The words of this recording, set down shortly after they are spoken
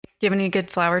Do you have any good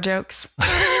flower jokes?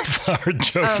 Flower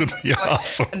jokes would be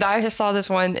awesome. I just saw this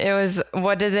one. It was,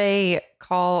 what do they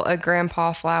call a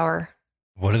grandpa flower?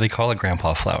 What do they call a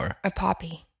grandpa flower? A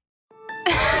poppy.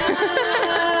 Were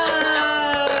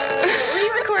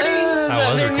you recording?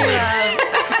 I was recording.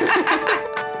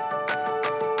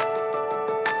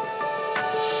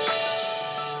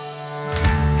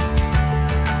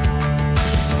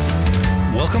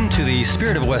 Welcome to the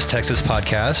Spirit of West Texas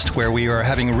podcast, where we are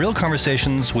having real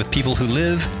conversations with people who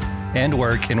live and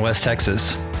work in West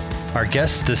Texas. Our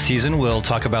guests this season will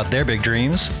talk about their big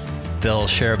dreams. They'll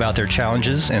share about their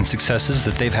challenges and successes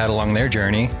that they've had along their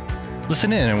journey.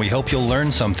 Listen in, and we hope you'll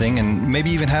learn something and maybe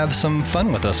even have some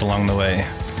fun with us along the way.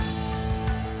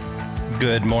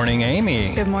 Good morning,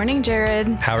 Amy. Good morning, Jared.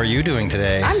 How are you doing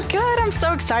today? I'm good. I'm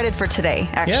so excited for today,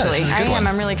 actually. Yeah, this is a good one.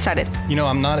 I'm really excited. You know,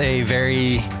 I'm not a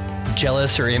very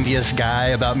jealous or envious guy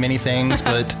about many things,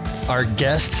 but our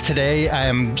guest today, I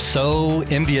am so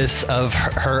envious of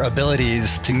her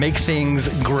abilities to make things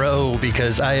grow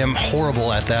because I am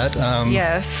horrible at that.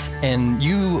 Yes. And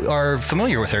you are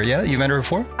familiar with her, yeah? You've met her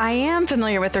before? I am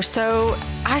familiar with her. So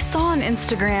I saw on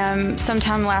Instagram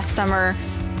sometime last summer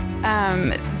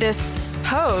this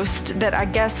post that I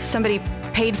guess somebody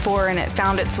paid for, and it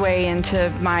found its way into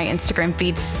my Instagram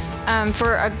feed.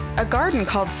 For a garden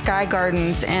called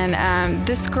SkyGardens. And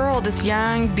this girl, this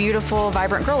young, beautiful,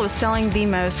 vibrant girl, was selling the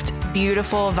most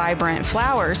beautiful, vibrant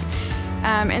flowers.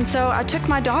 And so I took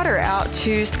my daughter out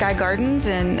to SkyGardens,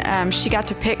 and she got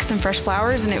to pick some fresh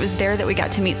flowers. And it was there that we got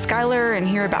to meet Skyler and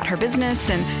hear about her business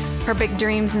and her big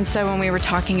dreams. And so when we were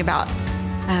talking about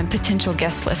potential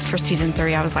guest list for season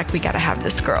 3, I was like, we got to have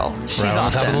this girl. She's right on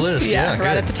awesome. Top of the list. Yeah, good.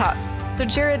 Right at the top. So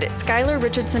Jared, Skyler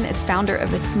Richardson is founder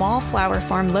of a small flower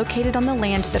farm located on the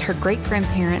land that her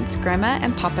great-grandparents, Grama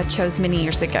and Papa, chose many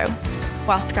years ago.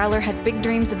 While Skyler had big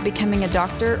dreams of becoming a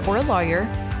doctor or a lawyer,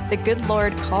 the good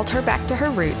Lord called her back to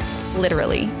her roots,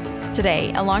 literally.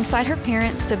 Today, alongside her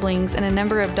parents, siblings, and a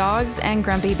number of dogs and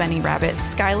grumpy bunny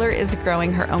rabbits, Skyler is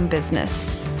growing her own business,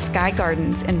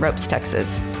 SkyGardens in Ropes, Texas.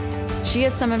 She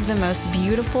has some of the most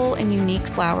beautiful and unique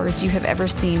flowers you have ever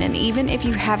seen, and even if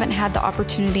you haven't had the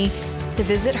opportunity to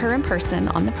visit her in person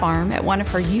on the farm at one of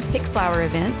her You Pick Flower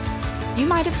events, you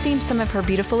might have seen some of her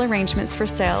beautiful arrangements for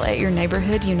sale at your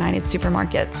neighborhood United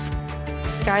supermarkets.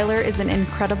 Skyler is an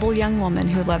incredible young woman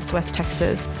who loves West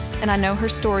Texas, and I know her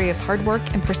story of hard work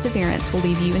and perseverance will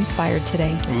leave you inspired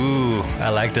today. Ooh, I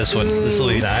like this one. This will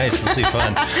be nice. This will be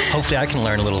fun. Hopefully I can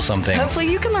learn a little something.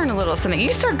 Hopefully you can learn a little something.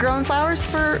 You start growing flowers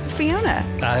for Fiona.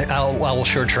 I will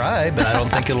sure try, but I don't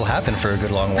think it'll happen for a good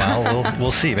long while.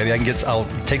 We'll see. Maybe I'll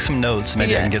take some notes.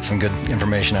 Maybe I can get some good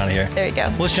information out of here. There you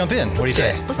go. Let's jump in. What do you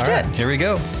say? Let's do it. Here we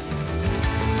go.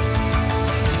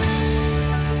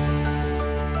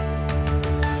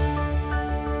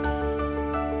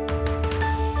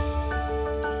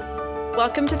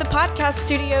 Welcome to the podcast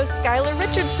studio, Skyler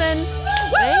Richardson.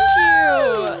 Thank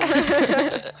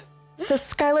you. So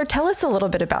Skyler, tell us a little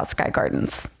bit about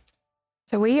SkyGardens.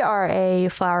 So we are a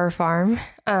flower farm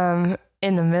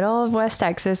in the middle of West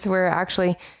Texas. We're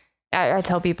actually, I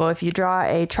tell people, if you draw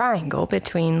a triangle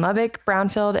between Lubbock,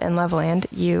 Brownfield, and Loveland,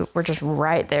 we're just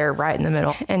right there, right in the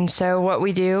middle. And so what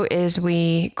we do is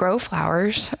we grow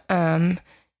flowers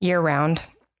year round.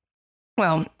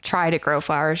 Well, try to grow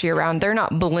flowers year round. They're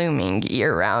not blooming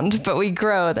year round, but we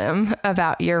grow them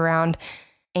about year round.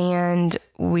 And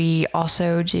we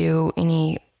also do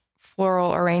any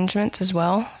floral arrangements as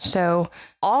well. So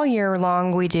all year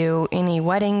long, we do any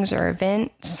weddings or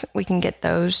events. We can get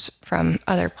those from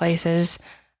other places,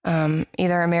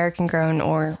 either American grown,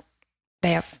 or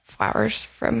they have flowers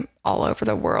from all over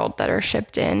the world that are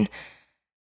shipped in,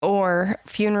 or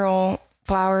funeral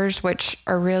flowers, which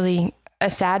are really a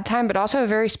sad time, but also a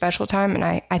very special time. And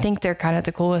I think they're kind of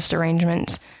the coolest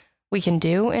arrangements we can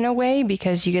do in a way,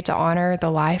 because you get to honor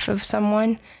the life of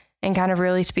someone and kind of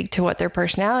really speak to what their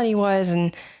personality was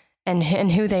and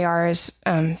who they are as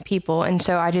people. And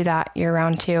so I do that year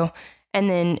round too. And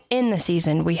then in the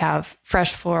season, we have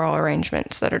fresh floral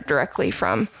arrangements that are directly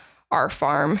from our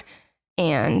farm.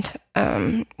 And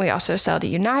we also sell to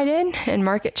United and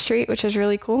Market Street, which is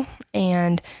really cool,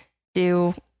 and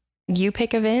do You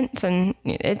Pick events, and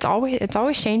it's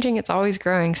always changing. It's always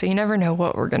growing. So you never know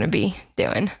what we're going to be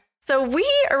doing. So we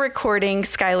are recording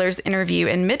Skyler's interview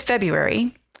in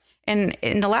mid-February. And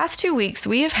in the last 2 weeks,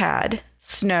 we have had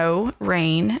snow,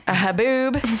 rain, a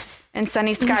haboob, and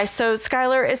sunny skies. So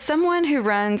Skyler, as someone who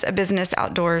runs a business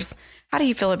outdoors, how do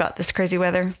you feel about this crazy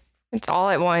weather? It's all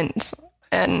at once.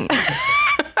 And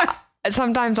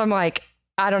sometimes I'm like,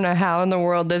 I don't know how in the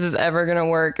world this is ever going to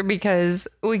work, because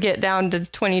we get down to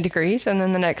 20 degrees and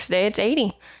then the next day it's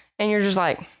 80. And you're just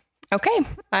like, okay,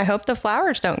 I hope the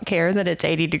flowers don't care that it's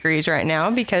 80 degrees right now,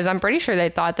 because I'm pretty sure they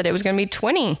thought that it was going to be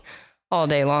 20 all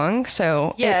day long.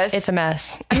 So yes, it's a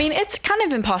mess. I mean, it's kind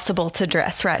of impossible to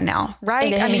dress right now,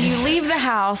 right? I mean, you leave the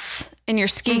house in your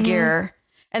ski gear,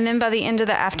 and then by the end of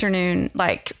the afternoon,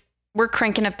 like, we're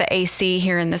cranking up the AC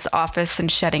here in this office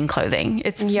and shedding clothing.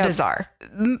 It's bizarre.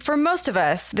 For most of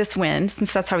us, this wind,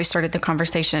 since that's how we started the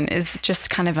conversation, is just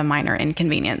kind of a minor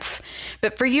inconvenience.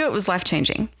 But for you, it was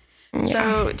life-changing. Yeah.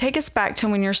 So take us back to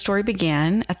when your story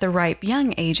began at the ripe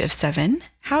young age of 7.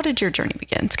 How did your journey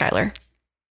begin, Skyler?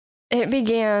 It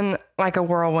began like a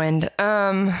whirlwind.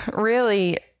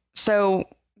 Really. So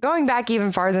going back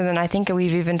even farther than I think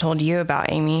we've even told you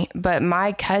about, Amy, but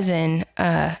my cousin,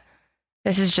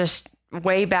 this is just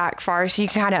way back far, so you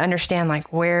can kind of understand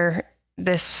like where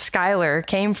this Skyler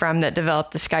came from that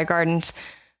developed the SkyGardens.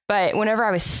 But whenever I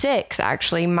was 6,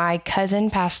 actually, my cousin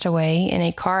passed away in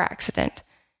a car accident,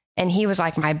 and he was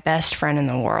like my best friend in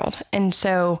the world. And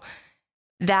so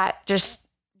that just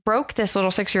broke this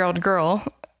little 6-year-old girl.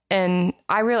 And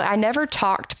I never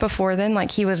talked before then. Like,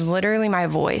 he was literally my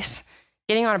voice.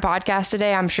 Getting on a podcast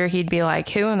today, I'm sure he'd be like,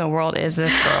 who in the world is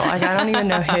this girl? Like, I don't even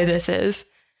know who this is.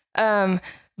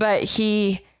 But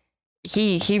he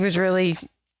was really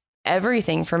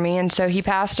everything for me. And so he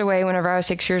passed away whenever I was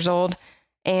 6 years old,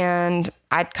 and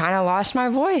I'd kind of lost my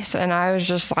voice. And I was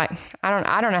just like,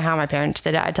 I don't know how my parents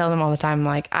did it. I tell them all the time,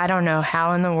 like, I don't know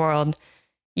how in the world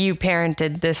you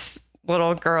parented this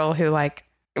little girl who like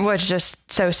was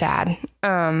just so sad.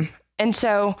 And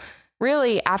so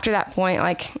really after that point,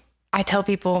 like, I tell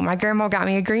people my grandma got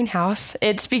me a greenhouse.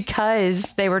 It's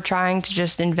because they were trying to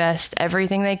just invest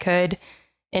everything they could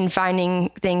in finding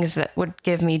things that would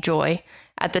give me joy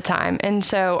at the time. And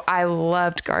so I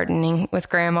loved gardening with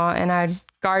Grandma, and I'd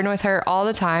garden with her all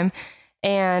the time.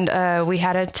 And we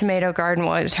had a tomato garden.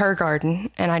 Well, it was her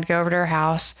garden, and I'd go over to her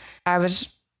house. I was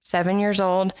 7 years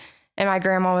old, and my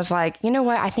grandma was like, you know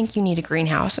what? I think you need a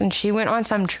greenhouse. And she went on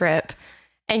some trip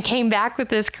and came back with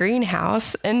this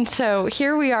greenhouse. And so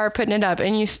here we are putting it up.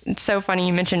 And it's so funny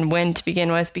you mentioned wind to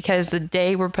begin with, because the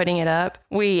day we're putting it up,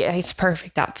 it's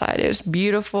perfect outside. It was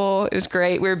beautiful. It was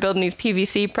great. We were building these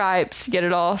PVC pipes to get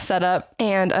it all set up,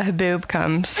 and a haboob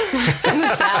comes from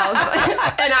the south.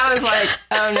 And I was like,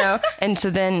 oh no. And so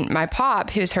then my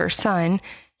pop, who's her son,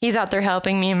 he's out there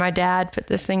helping me and my dad put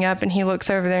this thing up, and he looks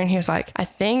over there and he was like, I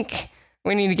think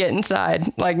we need to get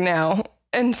inside, like, now.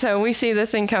 And so we see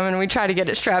this thing coming. We try to get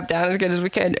it strapped down as good as we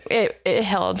could. It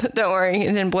held. Don't worry.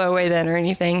 It didn't blow away then or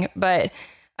anything. But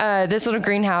this little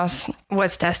greenhouse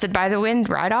was tested by the wind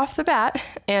right off the bat,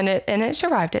 and it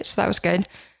survived it. So that was good.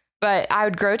 But I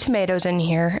would grow tomatoes in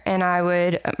here, and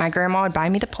my grandma would buy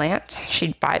me the plants.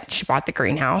 She bought the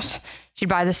greenhouse. She'd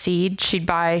buy the seed. She'd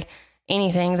buy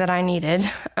anything that I needed.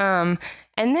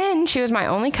 And then she was my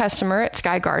only customer at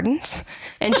SkyGardens,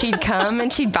 and she'd come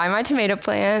and she'd buy my tomato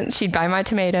plants. She'd buy my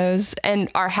tomatoes, and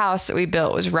our house that we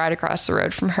built was right across the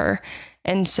road from her.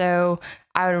 And so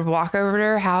I would walk over to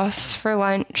her house for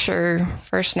lunch or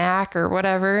for a snack or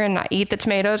whatever, and I eat the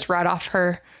tomatoes right off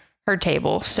her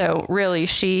table. So really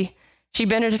she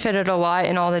benefited a lot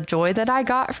in all the joy that I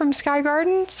got from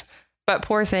SkyGardens, but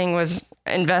poor thing was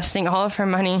investing all of her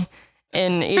money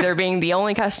in either being the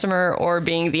only customer or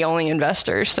being the only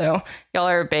investor. So y'all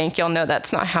are a bank, y'all know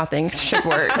that's not how things should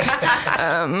work.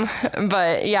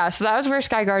 But yeah, so that was where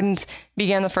SkyGardens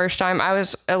began the first time. I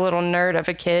was a little nerd of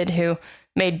a kid who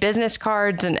made business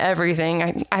cards and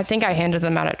everything. I think I handed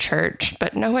them out at church,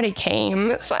 but nobody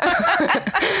came. So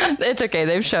it's okay.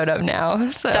 They've showed up now.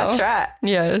 So that's right.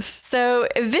 Yes. So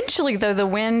eventually, though, the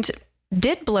wind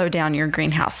did blow down your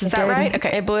greenhouse. Is that right?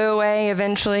 Okay. It blew away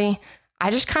eventually. I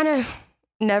just kind of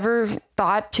never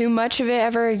thought too much of it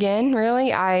ever again, really.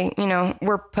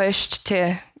 We're pushed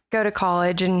to go to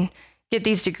college and get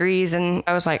these degrees. And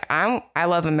I was like, I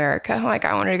love America. Like,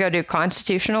 I wanted to go do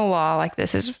constitutional law. Like,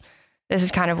 this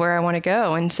is kind of where I want to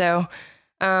go. And so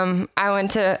I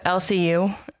went to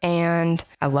LCU, and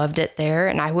I loved it there.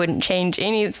 And I wouldn't change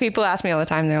any. People ask me all the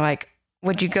time, they're like,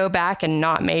 would you go back and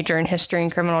not major in history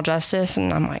and criminal justice?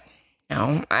 And I'm like,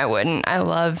 no, I wouldn't. I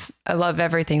love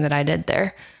everything that I did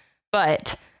there.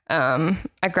 But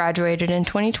I graduated in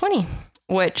 2020,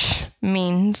 which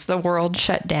means the world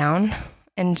shut down.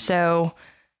 And so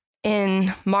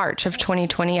in March of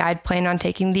 2020, I'd planned on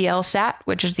taking the LSAT,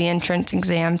 which is the entrance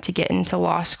exam to get into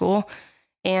law school.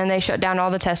 And they shut down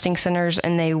all the testing centers,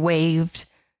 and they waived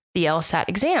the LSAT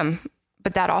exam.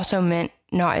 But that also meant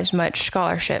not as much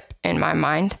scholarship in my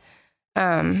mind.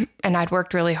 And I'd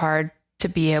worked really hard to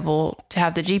be able to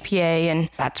have the GPA, and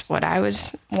that's what I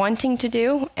was wanting to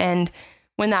do. And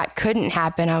when that couldn't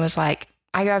happen, I was like,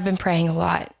 I've been praying a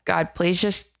lot. God, please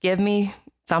just give me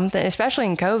something, especially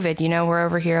in COVID. We're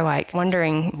over here like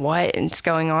wondering what is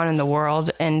going on in the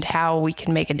world and how we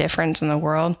can make a difference in the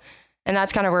world. And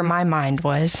that's kind of where my mind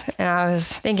was. And I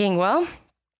was thinking, well,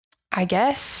 I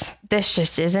guess this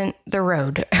just isn't the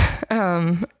road.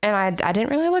 And I didn't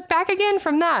really look back again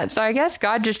from that. So I guess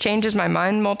God just changes my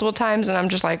mind multiple times. And I'm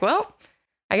just like, well,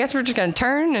 I guess we're just going to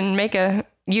turn and make a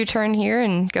U-turn here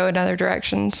and go another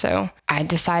direction. So I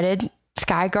decided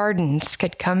SkyGardens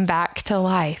could come back to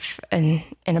life. And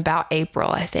in about April,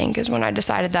 I think, is when I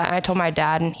decided that. And I told my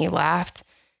dad and he laughed.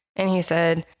 And he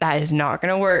said, that is not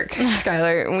going to work,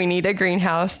 Skyler. We need a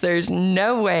greenhouse. There's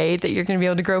no way that you're going to be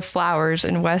able to grow flowers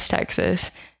in West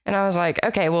Texas. And I was like,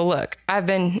 okay, well, look, I've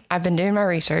been doing my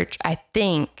research. I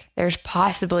think there's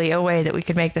possibly a way that we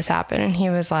could make this happen. And he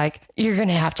was like, you're going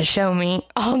to have to show me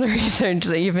all the research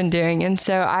that you've been doing. And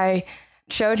so I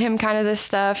showed him kind of this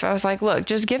stuff. I was like, look,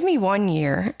 just give me 1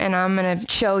 year and I'm going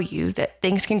to show you that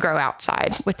things can grow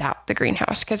outside without the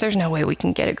greenhouse, because there's no way we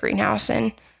can get a greenhouse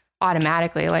in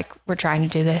automatically. Like, we're trying to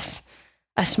do this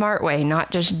a smart way,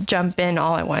 not just jump in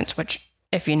all at once, which,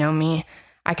 if you know me,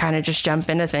 I kind of just jump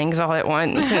into things all at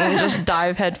once and just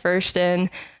dive head first in.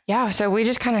 Yeah. So we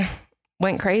just kind of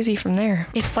went crazy from there.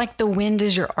 It's like the wind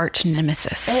is your arch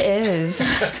nemesis. It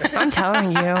is. I'm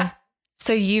telling you.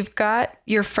 So you've got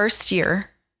your first year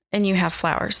and you have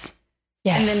flowers.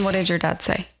 Yes. And then what did your dad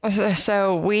say?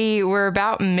 So we were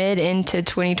about mid into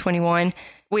 2021.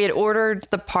 We had ordered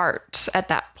the parts at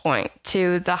that point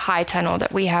to the high tunnel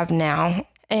that we have now.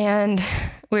 And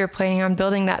we were planning on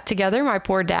building that together. My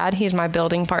poor dad, he's my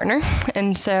building partner.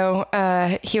 And so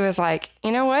he was like,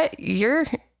 you know what? You're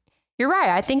right.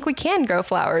 I think we can grow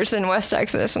flowers in West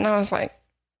Texas. And I was like,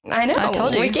 I know. I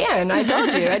told you. We can. I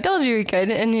told you we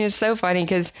could. And he was so funny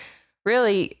because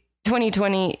really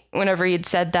 2020, whenever he had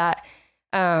said that,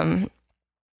 and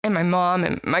my mom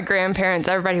and my grandparents,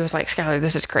 everybody was like, Skyler,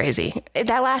 this is crazy.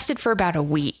 That lasted for about a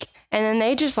week. And then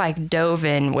they just like dove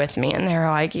in with me and they were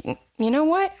like, you know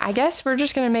what? I guess we're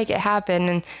just going to make it happen.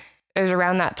 And it was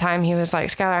around that time he was like,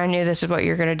 Skyler, I knew this is what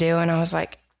you're going to do. And I was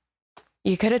like,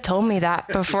 you could have told me that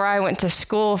before I went to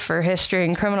school for history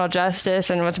and criminal justice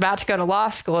and was about to go to law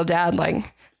school, Dad. Like,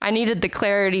 I needed the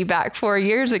clarity back 4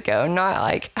 years ago, not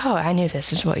like, oh, I knew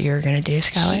this is what you were going to do,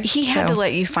 Skyler. He had to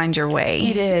let you find your way.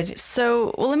 He did.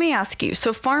 So, well, let me ask you.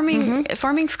 So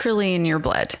farming's clearly in your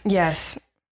blood. Yes.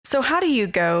 So how do you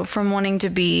go from wanting to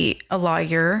be a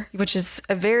lawyer, which is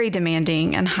a very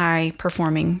demanding and high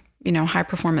performance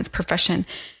profession,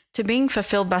 to being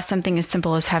fulfilled by something as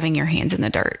simple as having your hands in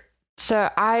the dirt? So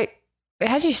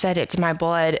as you said, it's in my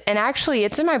blood. And actually,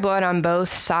 it's in my blood on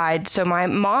both sides. So my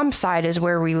mom's side is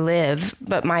where we live.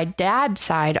 But my dad's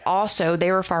side also,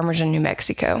 they were farmers in New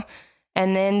Mexico.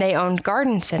 And then they owned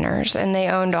garden centers and they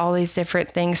owned all these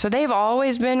different things. So they've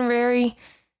always been very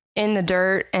in the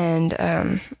dirt and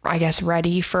I guess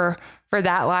ready for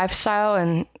that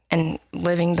lifestyle and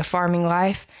living the farming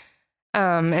life.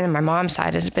 And then my mom's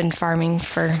side has been farming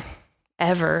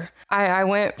forever. I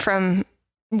went from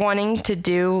wanting to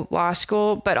do law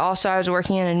school, but also I was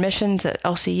working in admissions at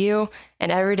LCU,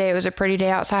 and every day it was a pretty day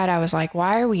outside. I was like,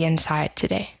 why are we inside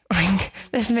today? Like,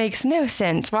 this makes no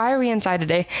sense. Why are we inside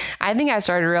today? I think I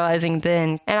started realizing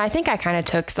then, and I think I kind of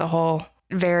took the whole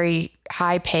very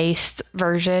high-paced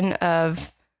version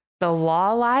of the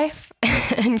law life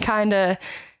and kind of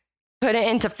put it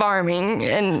into farming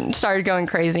and started going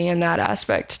crazy in that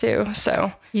aspect too.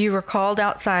 So you were called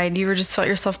outside. You just felt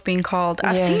yourself being called.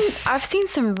 Yes. I've seen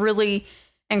some really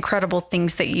incredible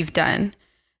things that you've done,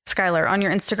 Skyler, on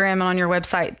your Instagram and on your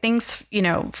website. Things,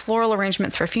 floral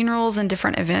arrangements for funerals and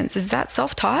different events. Is that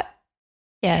self-taught?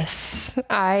 Yes.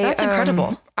 That's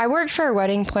incredible. I worked for a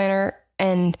wedding planner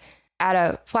and at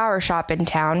a flower shop in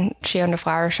town. She owned a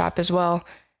flower shop as well.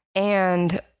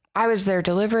 And I was their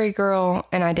delivery girl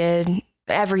and I did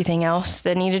everything else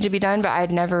that needed to be done, but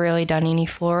I'd never really done any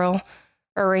floral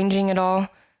arranging at all.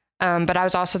 But I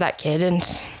was also that kid, and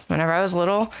whenever I was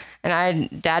little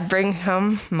and Dad bring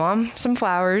home Mom some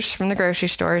flowers from the grocery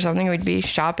store or something, we'd be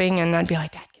shopping and I'd be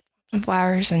like, Dad, get some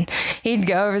flowers. And he'd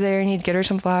go over there and he'd get her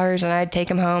some flowers and I'd take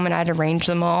them home and I'd arrange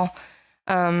them all.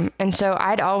 And so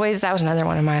that was another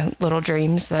one of my little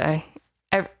dreams that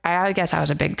I guess I was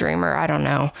a big dreamer. I don't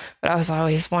know, but I was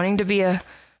always wanting to be a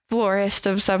florist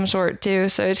of some sort too.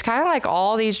 So it's kind of like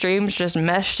all these dreams just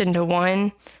meshed into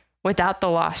one without the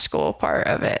law school part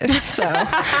of it. So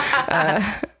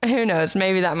who knows?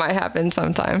 Maybe that might happen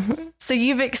sometime. So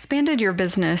you've expanded your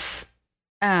business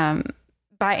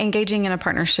by engaging in a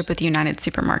partnership with United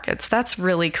Supermarkets. That's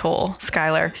really cool,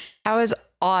 Skyler. That was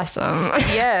awesome.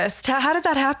 Yes. How did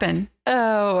that happen?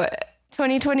 Oh,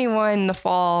 2021, the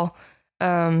fall,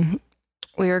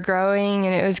 we were growing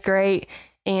and it was great.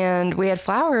 And we had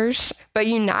flowers, but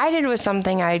United was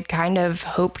something I'd kind of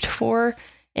hoped for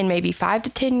in maybe 5 to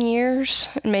 10 years.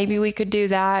 And maybe we could do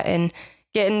that and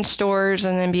get in stores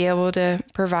and then be able to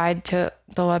provide to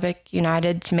the Lubbock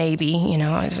Uniteds, maybe,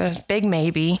 it was a big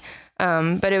maybe.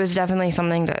 But it was definitely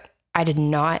something that I did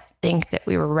not think that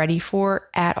we were ready for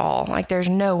at all. Like, there's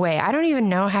no way. I don't even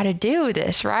know how to do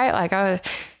this, right? Like,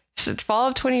 fall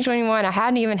of 2021, I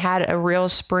hadn't even had a real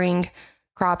spring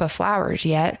crop of flowers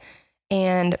yet.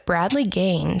 And Bradley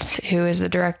Gaines, who is the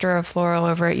director of floral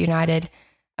over at United,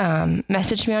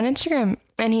 messaged me on Instagram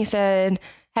and he said,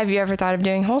 have you ever thought of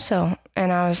doing wholesale?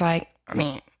 And I was like,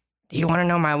 do you want to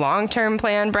know my long-term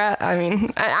plan, Brad?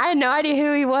 I had no idea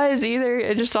who he was either.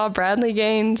 I just saw Bradley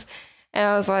Gaines and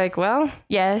I was like, well,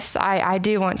 yes, I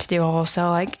do want to do a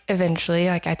wholesale, like eventually,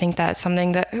 like I think that's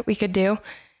something that we could do.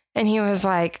 And he was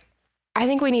like, I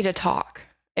think we need to talk.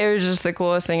 It was just the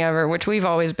coolest thing ever, which we've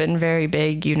always been very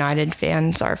big United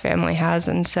fans, our family has.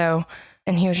 And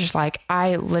he was just like,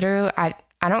 I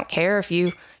don't care if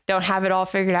you don't have it all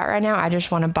figured out right now. I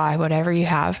just want to buy whatever you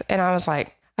have. And I was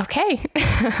like, okay,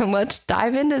 let's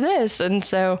dive into this. And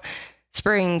so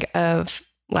spring of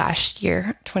last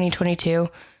year, 2022,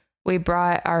 we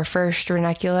brought our first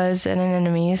ranunculus and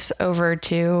anemones over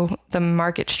to the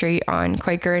Market Street on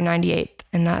Quaker and 98th.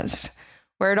 And that's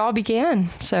where it all began.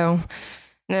 So...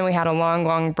 And then we had a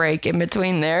long break in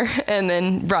between there and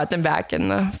then brought them back in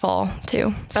the fall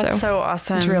too. That's so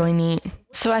awesome. It's really neat.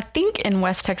 So I think in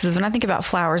West Texas, when I think about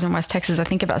flowers in West Texas, I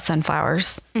think about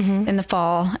sunflowers in the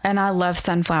fall, and I love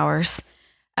sunflowers.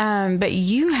 But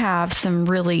you have some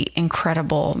really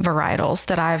incredible varietals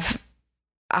that I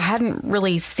hadn't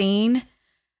really seen,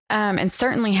 and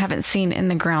certainly haven't seen in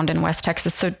the ground in West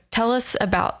Texas. So tell us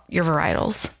about your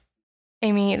varietals.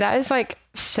 Amy, that is like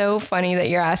so funny that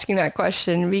you're asking that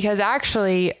question because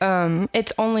actually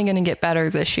it's only going to get better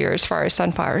this year as far as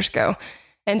sunflowers go.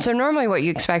 And so normally what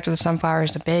you expect with a sunflower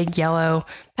is the big yellow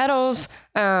petals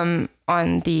on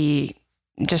the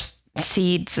just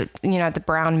seeds, at the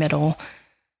brown middle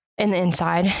in the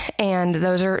inside. And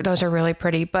those are really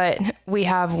pretty, but we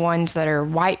have ones that are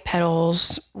white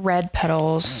petals, red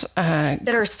petals,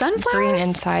 that are sunflowers, green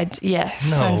insides.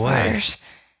 Yes. No sunflowers. way.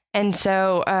 And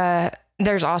so,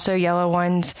 there's also yellow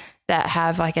ones that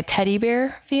have like a teddy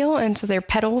bear feel. And so they're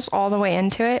petals all the way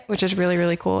into it, which is really,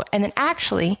 really cool. And then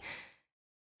actually,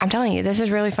 I'm telling you, this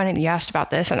is really funny that you asked about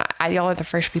this. And y'all are the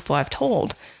first people I've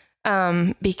told,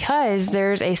 because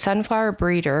there's a sunflower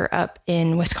breeder up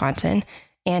in Wisconsin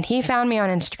and he found me on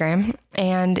Instagram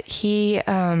and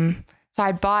so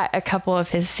I bought a couple of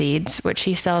his seeds, which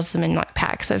he sells them in like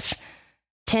packs of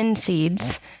 10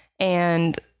 seeds.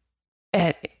 And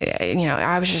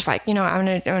I was just like, I'm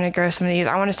going to grow some of these.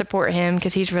 I want to support him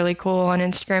because he's really cool on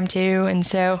Instagram too. And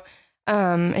so,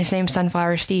 his name's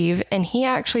Sunflower Steve. And he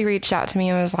actually reached out to me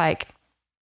and was like,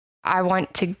 I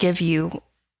want to give you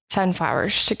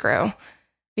sunflowers to grow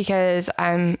because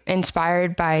I'm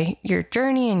inspired by your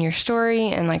journey and your story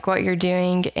and like what you're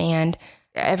doing and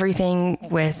everything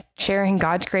with sharing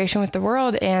God's creation with the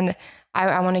world. And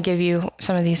I want to give you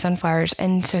some of these sunflowers.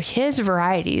 And so his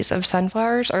varieties of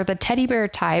sunflowers are the teddy bear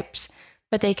types,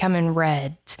 but they come in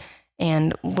reds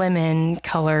and lemon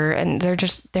color. And they're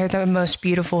the most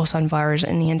beautiful sunflowers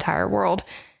in the entire world.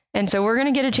 And so we're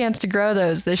going to get a chance to grow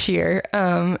those this year.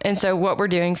 And so what we're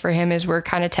doing for him is we're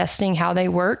kind of testing how they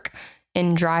work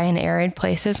in dry and arid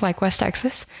places like West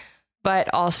Texas,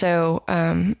 but also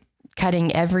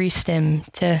cutting every stem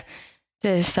to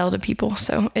sell to people.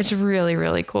 So it's really,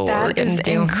 really cool. That is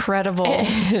incredible.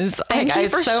 It is. Thank you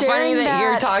for it's so funny that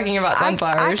you're talking about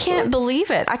sunflowers. I can't believe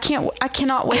it. I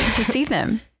cannot wait to see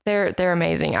them. They're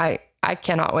amazing. I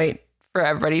cannot wait for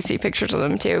everybody to see pictures of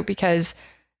them too, because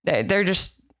they're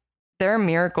a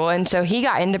miracle. And so he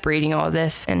got into breeding all of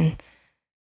this and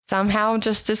somehow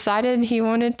just decided he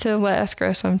wanted to let us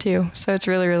grow some too. So it's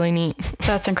really, really neat.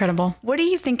 That's incredible. What do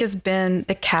you think has been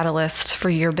the catalyst for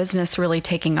your business really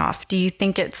taking off? Do you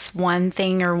think it's one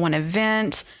thing or one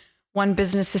event, one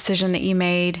business decision that you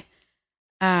made?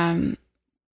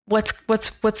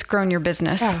 What's grown your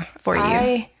business for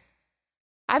you?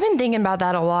 I've been thinking about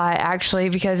that a lot actually,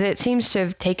 because it seems to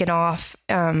have taken off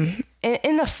in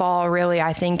the fall. Really,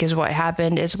 I think is what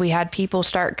happened is we had people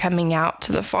start coming out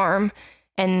to the farm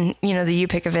and, the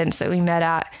UPIC events that we met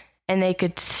at, and they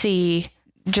could see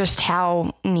just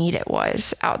how neat it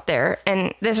was out there.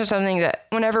 And this was something that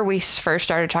whenever we first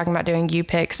started talking about doing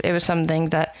UPICs, it was something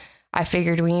that I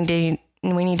figured we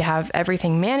need to have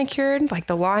everything manicured. Like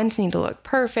the lines need to look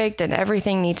perfect and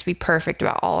everything needs to be perfect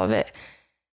about all of it.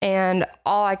 And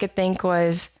all I could think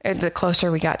was, the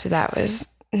closer we got to that was,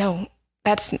 no,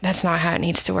 that's not how it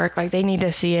needs to work. Like, they need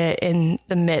to see it in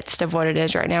the midst of what it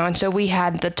is right now. And so we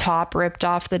had the top ripped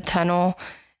off the tunnel,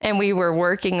 and we were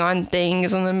working on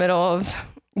things in the middle of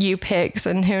U-picks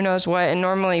and who knows what. And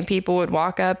normally people would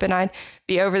walk up and I'd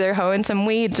be over there hoeing some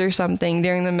weeds or something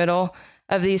during the middle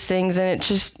of these things. And it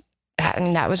just,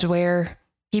 that was where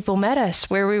people met us,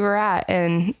 where we were at.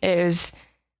 And it was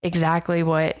exactly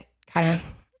what kind of,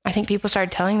 I think people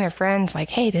started telling their friends, like,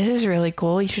 hey, this is really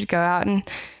cool. You should go out and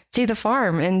see the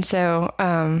farm. And so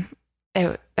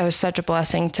it was such a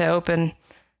blessing to open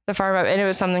the farm up. And it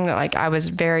was something that, like, I was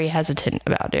very hesitant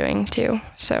about doing too.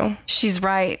 So she's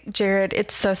right, Jared.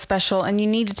 It's so special. And you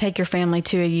need to take your family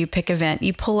to a U-Pick event.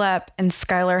 You pull up and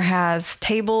Skyler has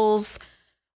tables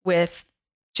with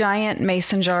giant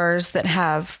mason jars that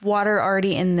have water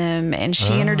already in them. And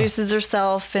she introduces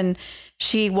herself and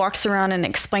she walks around and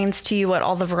explains to you what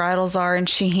all the varietals are. And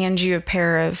she hands you a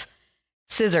pair of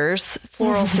scissors,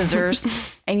 floral scissors,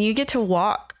 and you get to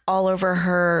walk all over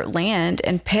her land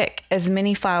and pick as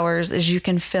many flowers as you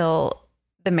can fill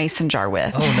the mason jar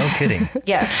with. Oh, no kidding.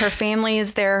 Yes. Her family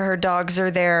is there. Her dogs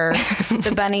are there.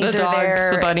 The bunnies the are dogs,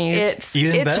 there. The bunnies. It's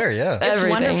even better. Yeah. It's Everything.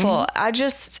 wonderful. I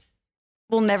just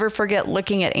will never forget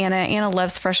looking at Anna. Anna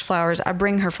loves fresh flowers. I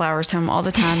bring her flowers home all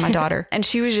the time, my daughter. And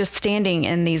she was just standing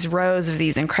in these rows of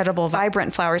these incredible,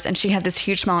 vibrant flowers. And she had this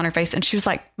huge smile on her face. And she was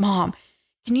like, Mom,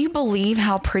 can you believe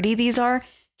how pretty these are?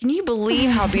 Can you believe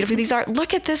how beautiful these are?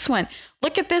 Look at this one.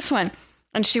 Look at this one.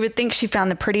 And she would think she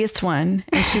found the prettiest one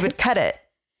and she would cut it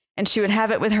and she would have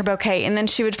it with her bouquet. And then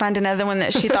she would find another one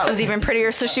that she thought was even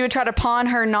prettier. So she would try to pawn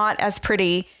her not as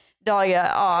pretty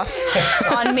dahlia off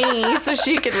on me so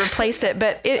she could replace it.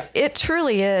 But it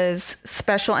truly is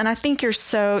special. And I think you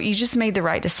just made the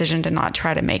right decision to not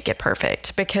try to make it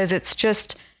perfect, because it's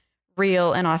just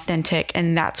real and authentic,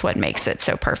 and that's what makes it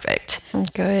so perfect.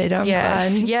 Good. I'm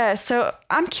glad. Yes. So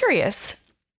I'm curious.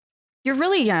 You're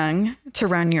really young to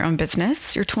run your own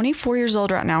business. You're 24 years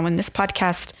old right now. When this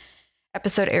podcast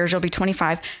episode airs, you'll be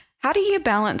 25. How do you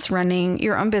balance running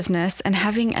your own business and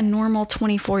having a normal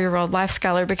 24-year-old life,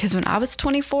 Skyler? Because when I was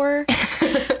 24,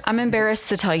 I'm embarrassed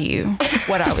to tell you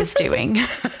what I was doing.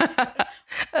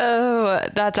 Oh,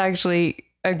 that's actually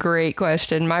a great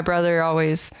question. My brother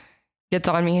always gets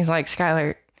on me. He's like,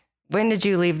 Skyler, when did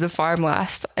you leave the farm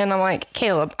last? And I'm like,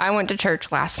 Caleb, I went to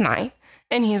church last night.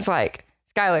 And he's like,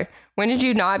 Skyler, when did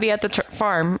you not be at the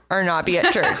farm or not be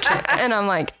at church? And I'm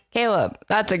like, Caleb,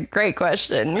 that's a great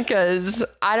question, because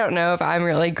I don't know if I'm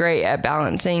really great at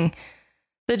balancing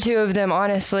the two of them,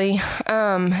 honestly.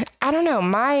 I don't know.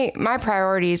 My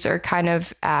priorities are kind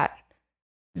of at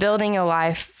building a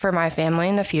life for my family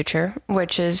in the future,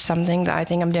 which is something that I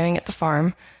think I'm doing at the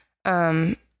farm.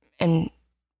 And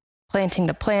planting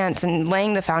the plants and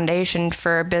laying the foundation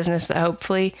for a business that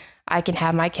hopefully I can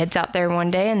have my kids out there one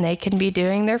day and they can be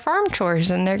doing their farm chores,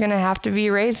 and they're going to have to be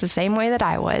raised the same way that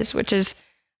I was, which is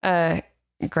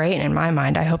great in my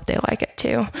mind. I hope they like it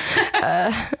too.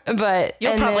 But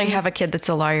you'll probably have a kid that's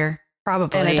a lawyer.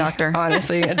 Probably. And a doctor.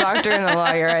 Honestly, a doctor and a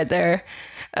lawyer right there.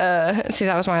 See,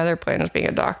 that was my other plan, was being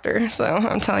a doctor. So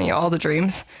I'm telling you all the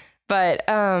dreams. But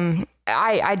I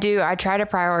try to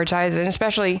prioritize, and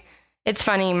especially, it's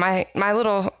funny, my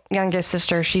little youngest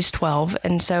sister, she's 12,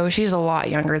 and so she's a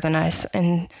lot younger than us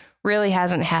and really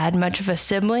hasn't had much of a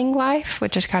sibling life,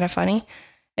 which is kind of funny.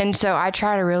 And so I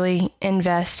try to really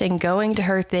invest in going to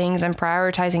her things and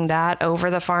prioritizing that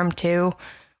over the farm too,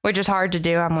 which is hard to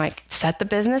do. I'm like, set the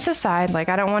business aside. Like,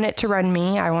 I don't want it to run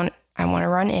me. I want to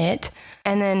run it.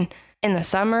 And then in the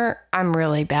summer, I'm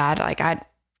really bad. Like,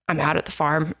 I'm out at the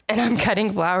farm and I'm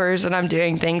cutting flowers and I'm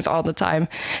doing things all the time.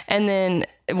 And then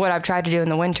what I've tried to do in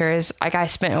the winter is, like, I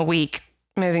spent a week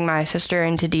moving my sister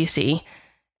into DC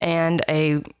and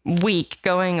a week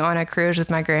going on a cruise with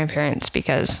my grandparents,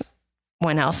 because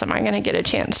when else am I going to get a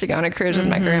chance to go on a cruise with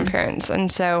my grandparents?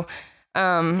 And so,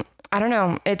 I don't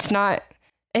know. It's not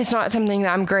something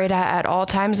that I'm great at all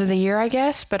times of the year, I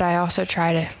guess, but I also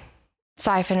try to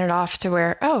siphon it off to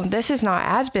where, oh, this is not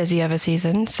as busy of a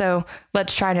season, so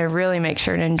let's try to really make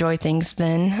sure to enjoy things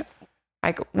then.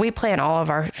 Like, we plan all of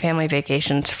our family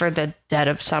vacations for the dead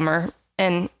of summer,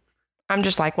 and I'm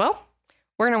just like, well,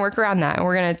 we're going to work around that, and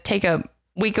we're going to take a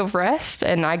week of rest,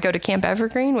 and I go to Camp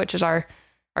Evergreen, which is our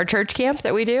church camp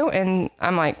that we do, and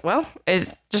I'm like, well,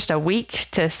 it's just a week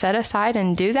to set aside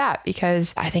and do that,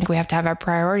 because I think we have to have our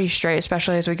priorities straight,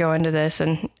 especially as we go into this,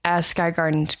 and as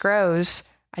SkyGardens grows,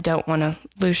 I don't want to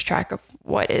lose track of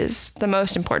what is the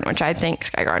most important, which I think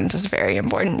SkyGardens is very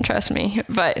important, trust me.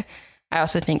 But I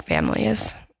also think family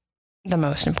is the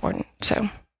most important.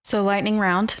 So lightning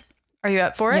round. Are you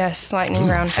up for it? Yes, lightning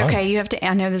round. fun. Okay, you have to,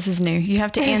 I know this is new. You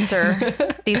have to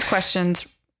answer these questions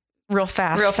real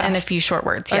fast in a few short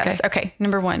words. Yes. Okay.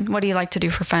 Number 1, what do you like to do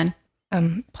for fun?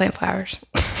 Plant flowers.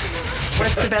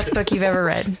 What's the best book you've ever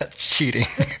read? That's cheating.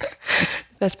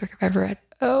 Best book I've ever read.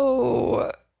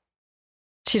 Oh,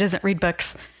 She doesn't read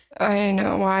books. I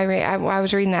know. Well, I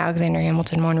was reading the Alexander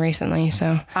Hamilton one recently,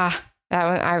 so that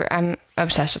one I'm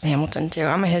obsessed with Hamilton too.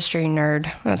 I'm a history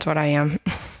nerd. That's what I am.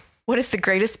 What is the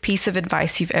greatest piece of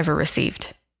advice you've ever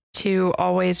received? To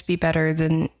always be better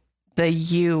than the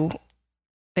you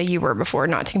that you were before,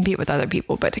 not to compete with other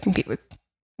people, but to compete with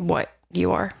what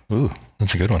you are. Ooh,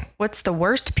 that's a good one. What's the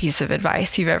worst piece of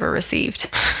advice you've ever received?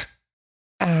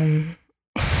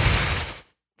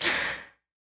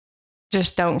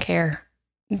 Just don't care.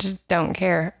 Just don't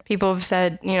care. People have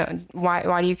said,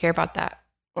 why do you care about that?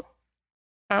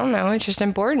 I don't know. It's just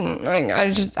important.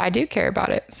 Like I do care about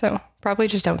it. So probably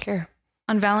just don't care.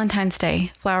 On Valentine's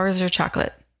Day, flowers or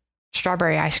chocolate?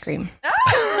 Strawberry ice cream.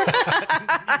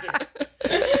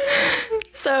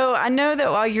 So I know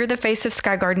that while you're the face of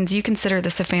SkyGardens, you consider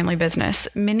this a family business.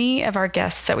 Many of our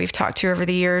guests that we've talked to over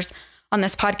the years on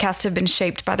this podcast have been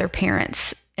shaped by their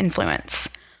parents' influence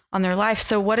on their life.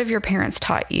 So what have your parents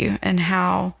taught you, and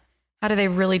how do they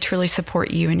really truly support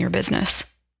you in your business?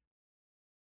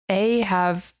 They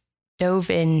have dove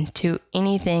into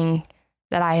anything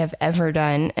that I have ever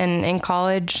done. And in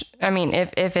college, I mean,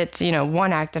 if it's,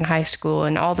 one act in high school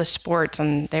and all the sports,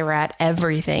 and they were at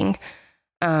everything.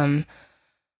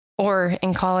 Or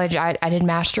in college, I did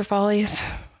Master Follies,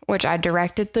 which I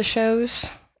directed the shows,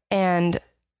 and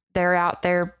they're out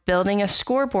there building a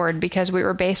scoreboard because we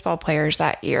were baseball players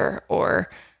that year, or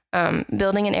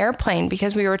building an airplane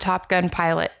because we were Top Gun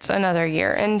pilots another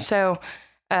year. And so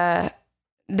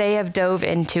they have dove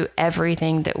into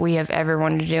everything that we have ever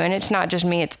wanted to do. And it's not just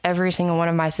me, it's every single one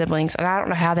of my siblings. And I don't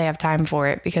know how they have time for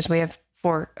it, because they have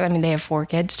 4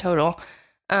 kids total.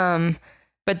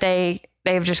 But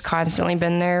they've just constantly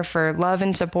been there for love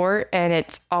and support. And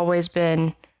it's always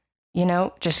been,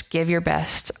 just give your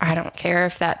best. I don't care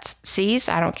if that's C's.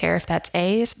 I don't care if that's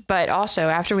A's. But also,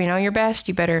 after we know your best,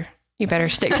 you better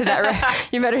stick to that.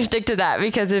 You better stick to that,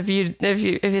 because if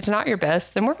it's not your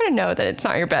best, then we're going to know that it's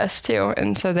not your best too.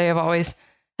 And so they have always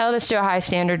held us to a high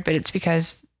standard, but it's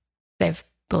because they've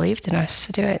believed in us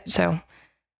to do it. So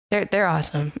they're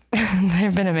awesome.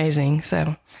 They've been amazing.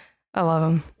 So I love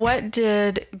them. What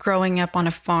did growing up on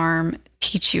a farm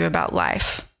teach you about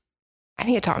life? I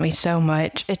think it taught me so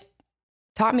much. It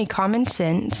taught me common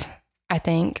sense, I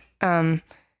think, and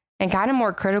kind of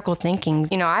more critical thinking.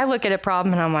 I look at a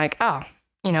problem and I'm like, oh,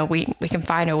 we can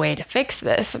find a way to fix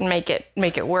this and make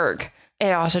it work.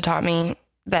 It also taught me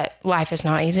that life is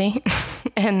not easy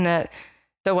and that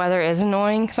the weather is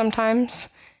annoying sometimes,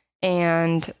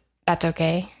 and that's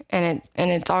okay. And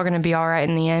it's all going to be all right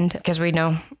in the end, because we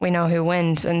know who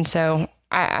wins. And so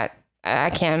I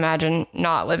can't imagine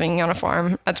not living on a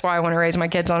farm. That's why I want to raise my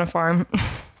kids on a farm.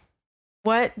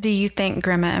 What do you think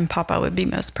Grandma and Papa would be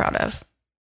most proud of?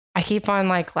 I keep on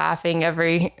laughing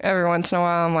every once in a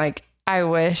while. I'm like, I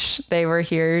wish they were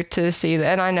here to see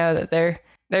that. And I know that they're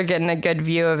getting a good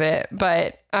view of it.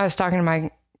 But I was talking to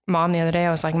my mom the other day.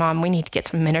 I was like, Mom, we need to get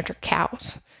some miniature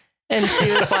cows. And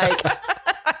she was like,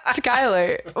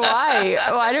 Skyler,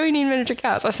 why do we need miniature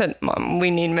cows? I said, Mom, we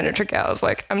need miniature cows.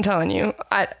 Like, I'm telling you,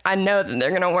 I know that they're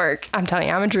going to work. I'm telling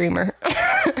you, I'm a dreamer.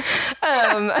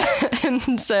 And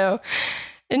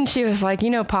she was like,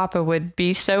 Papa would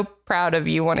be so proud of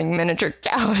you wanting miniature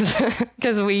cows,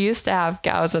 because we used to have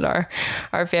cows that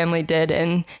our family did,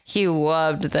 and he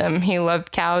loved them. He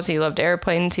loved cows. He loved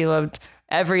airplanes. He loved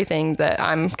everything that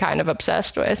I'm kind of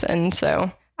obsessed with. And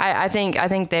so I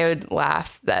think they would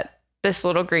laugh that this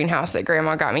little greenhouse that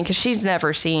Grandma got me, because she's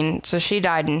never seen. So she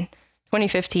died in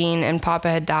 2015, and Papa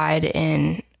had died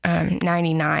in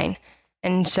 99.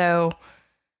 And so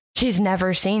she's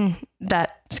never seen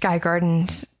that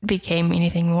SkyGardens became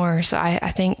anything more. So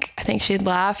I think she'd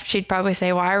laugh. She'd probably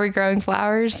say, why are we growing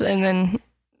flowers? And then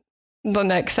the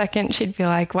next second she'd be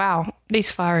like, wow, these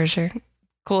flowers are the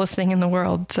coolest thing in the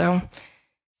world. So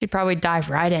she'd probably dive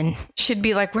right in. She'd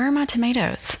be like, where are my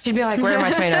tomatoes? She'd be like, where are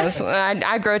my tomatoes?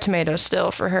 I grow tomatoes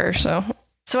still for her. So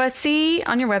I see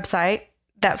on your website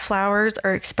that flowers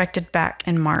are expected back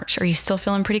in March. Are you still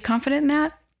feeling pretty confident in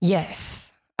that?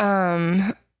 Yes.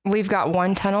 We've got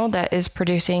one tunnel that is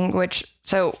producing,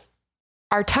 so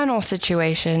our tunnel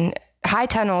situation, high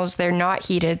tunnels, they're not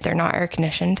heated. They're not air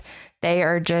conditioned. They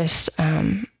are just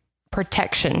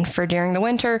protection for during the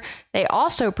winter. They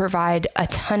also provide a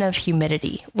ton of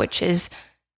humidity, which is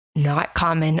not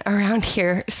common around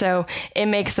here. So it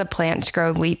makes the plants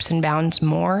grow leaps and bounds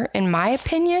more, in my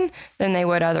opinion, than they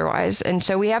would otherwise. And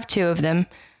so we have 2 of them.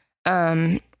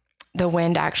 The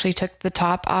wind actually took the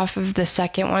top off of the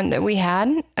second one that we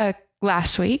had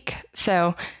last week.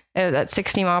 So that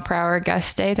 60 mile per hour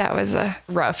gust day, that was a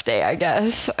rough day, I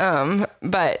guess.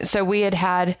 But so we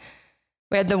had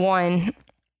the one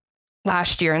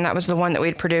last year, and that was the one that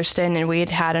we'd produced in, and we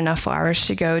had enough flowers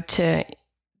to go to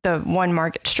the one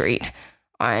Market Street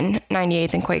on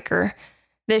 98th and Quaker.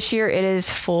 This year it is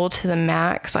full to the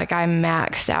max. Like I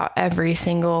maxed out every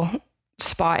single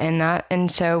spot in that.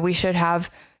 And so we should have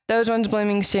those ones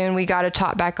blooming soon. We got a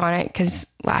top back on it because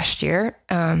last year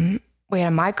we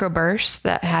had a microburst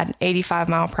that had 85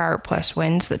 mile per hour plus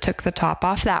winds that took the top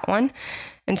off that one.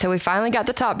 And so we finally got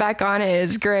the top back on. It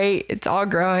is great. It's all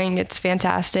growing. It's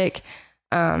fantastic.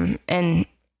 And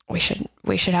we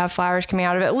should have flowers coming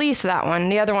out of at least that one.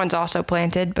 The other one's also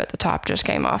planted, but the top just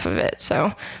came off of it.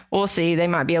 So we'll see. They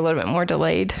might be a little bit more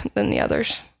delayed than the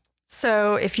others.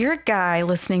 So if you're a guy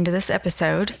listening to this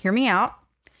episode, hear me out.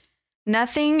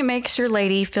 Nothing makes your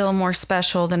lady feel more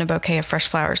special than a bouquet of fresh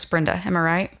flowers. Brenda, am I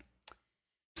right?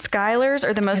 Skylers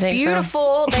are the most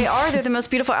beautiful. So. They're the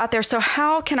most beautiful out there. So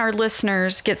how can our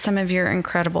listeners get some of your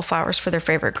incredible flowers for their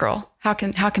favorite girl? How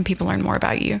can people learn more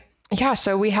about you? Yeah.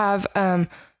 So we have, on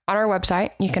our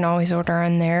website, you can always order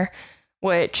on there,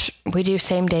 which we do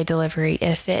same day delivery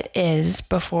if it is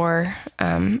before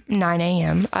 9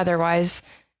 a.m. Otherwise,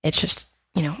 it's just,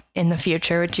 in the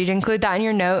future, which you'd include that in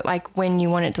your note, like when you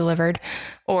want it delivered,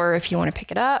 or if you want to pick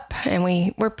it up. And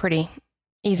we're pretty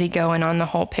easy going on the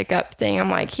whole pickup thing. I'm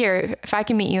like, here, if I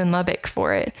can meet you in Lubbock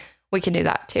for it, we can do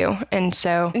that too. And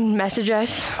so message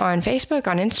us on Facebook,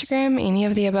 on Instagram, any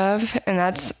of the above. And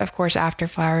that's, of course, after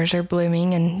flowers are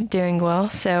blooming and doing well.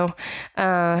 So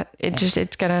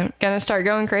it's gonna start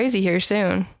going crazy here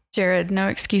soon. Jared, no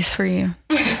excuse for you.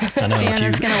 I know.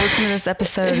 Fiona's going to listen to this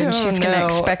episode and she's going to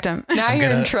expect him. Now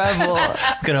you're in trouble.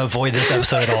 I'm going to avoid this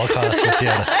episode at all costs with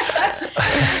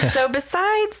Fiona. So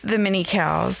besides the mini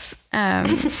cows,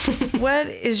 what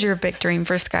is your big dream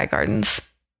for SkyGardens?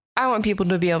 I want people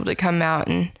to be able to come out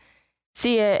and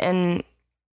see it and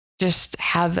just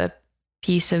have a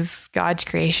piece of God's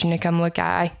creation to come look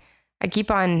at. I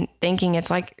keep on thinking it's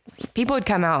like people would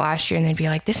come out last year and they'd be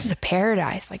like, this is a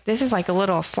paradise. Like, this is like a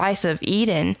little slice of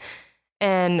Eden.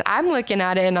 And I'm looking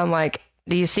at it and I'm like,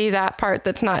 do you see that part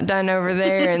that's not done over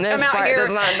there? And this part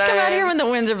that's not done. Come out here when the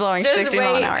winds are blowing 60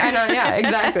 miles an hour. I know, yeah,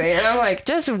 exactly. And I'm like,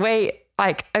 just wait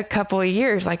like a couple of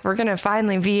years. Like, we're going to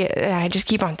finally be, I just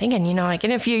keep on thinking, like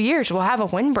in a few years, we'll have a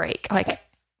windbreak. Like,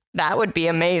 that would be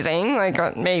amazing.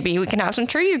 Like, maybe we can have some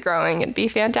trees growing. It'd be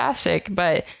fantastic.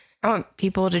 But I want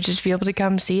people to just be able to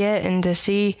come see it and to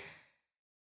see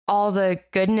all the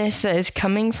goodness that is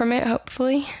coming from it,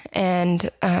 hopefully,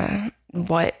 and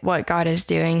what God is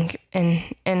doing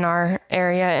in our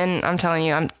area. And I'm telling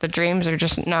you, the dreams are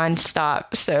just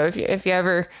nonstop. So if you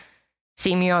ever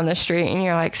see me on the street and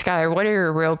you're like, Skyler, what are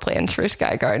your real plans for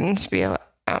SkyGardens?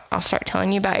 I'll start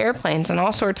telling you about airplanes and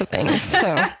all sorts of things.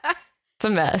 So it's a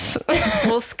mess.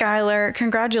 Well, Skyler,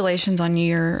 congratulations on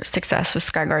your success with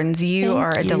SkyGardens. You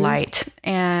are a delight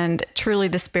and truly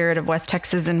the spirit of West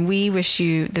Texas. And we wish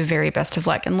you the very best of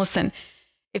luck. And listen,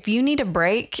 if you need a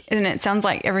break, and it sounds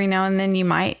like every now and then you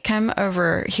might come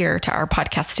over here to our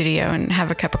podcast studio and have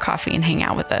a cup of coffee and hang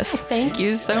out with us. Thank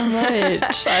you so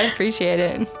much. I appreciate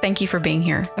it. Thank you for being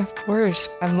here. Of course.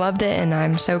 I've loved it. And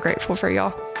I'm so grateful for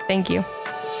y'all. Thank you.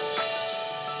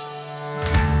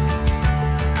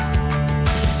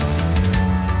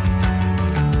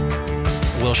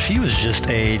 Well, she was just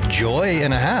a joy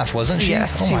and a half, wasn't she?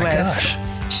 Yes, she was. Gosh.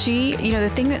 She, the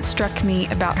thing that struck me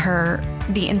about her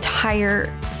the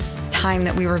entire time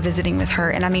that we were visiting with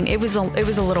her, and I mean, it was a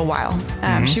little while.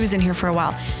 She was in here for a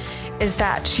while, is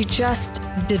that she just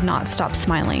did not stop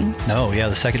smiling. No, yeah.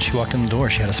 The second she walked in the door,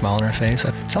 she had a smile on her face.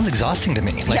 It sounds exhausting to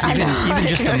me. Like even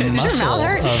just the muscle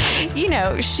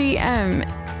of, she, and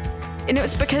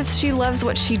it's because she loves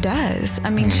what she does. I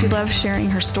mean, she loves sharing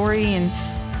her story, and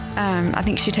I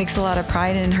think she takes a lot of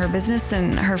pride in her business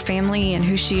and her family and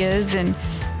who she is, and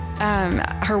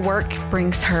her work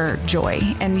brings her joy,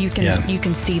 and you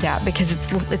can see that because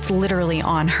it's literally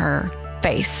on her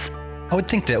face. I would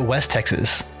think that West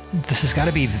Texas, this has got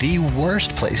to be the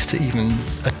worst place to even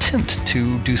attempt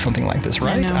to do something like this,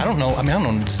 right? I don't know. I mean, I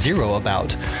don't know zero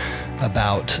about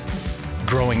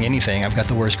growing anything. I've got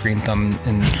the worst green thumb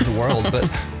in the world, but.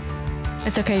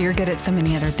 It's okay. You're good at so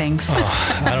many other things.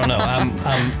 I don't know.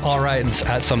 I'm all right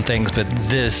at some things, but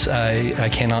this I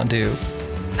cannot do.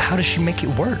 How does she make it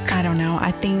work? I don't know.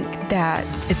 I think that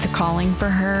it's a calling for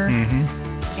her.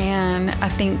 And I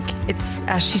think it's,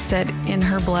 as she said, in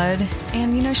her blood.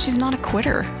 And, you know, she's not a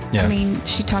quitter. Yeah. I mean,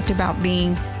 she talked about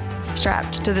being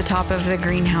strapped to the top of the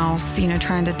greenhouse, you know,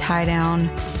 trying to tie down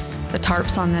the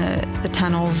tarps on the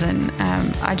tunnels. And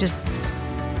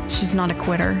she's not a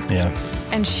quitter. Yeah.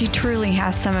 And she truly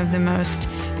has some of the most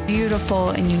beautiful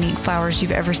and unique flowers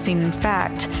you've ever seen. In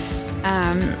fact,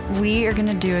 we are going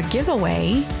to do a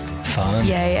giveaway. Fun.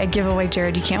 Yay, a giveaway,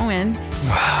 Jared. You can't win.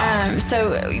 Wow.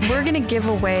 So we're going to give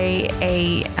away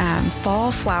a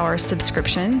fall flower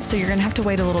subscription. So you're going to have to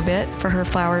wait a little bit for her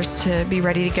flowers to be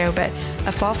ready to go. But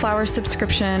a fall flower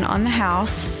subscription on the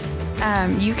house.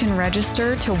 You can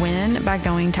register to win by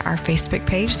going to our Facebook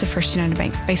page, the First United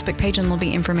Bank Facebook page, and there'll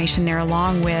be information there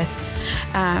along with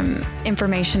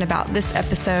information about this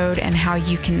episode and how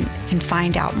you can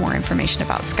find out more information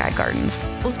about SkyGardens.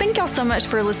 Well, thank y'all so much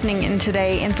for listening in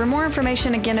today. And for more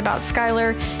information, again, about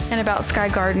Skyler and about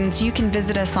SkyGardens, you can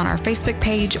visit us on our Facebook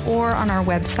page or on our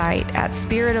website at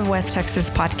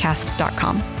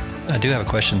spiritofwesttexaspodcast.com. I do have a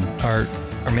question. Are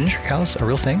miniature cows a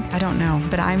real thing? I don't know,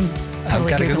 but I'm I've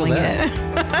got to Google Googling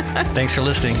that. it. Thanks for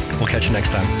listening. We'll catch you next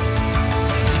time.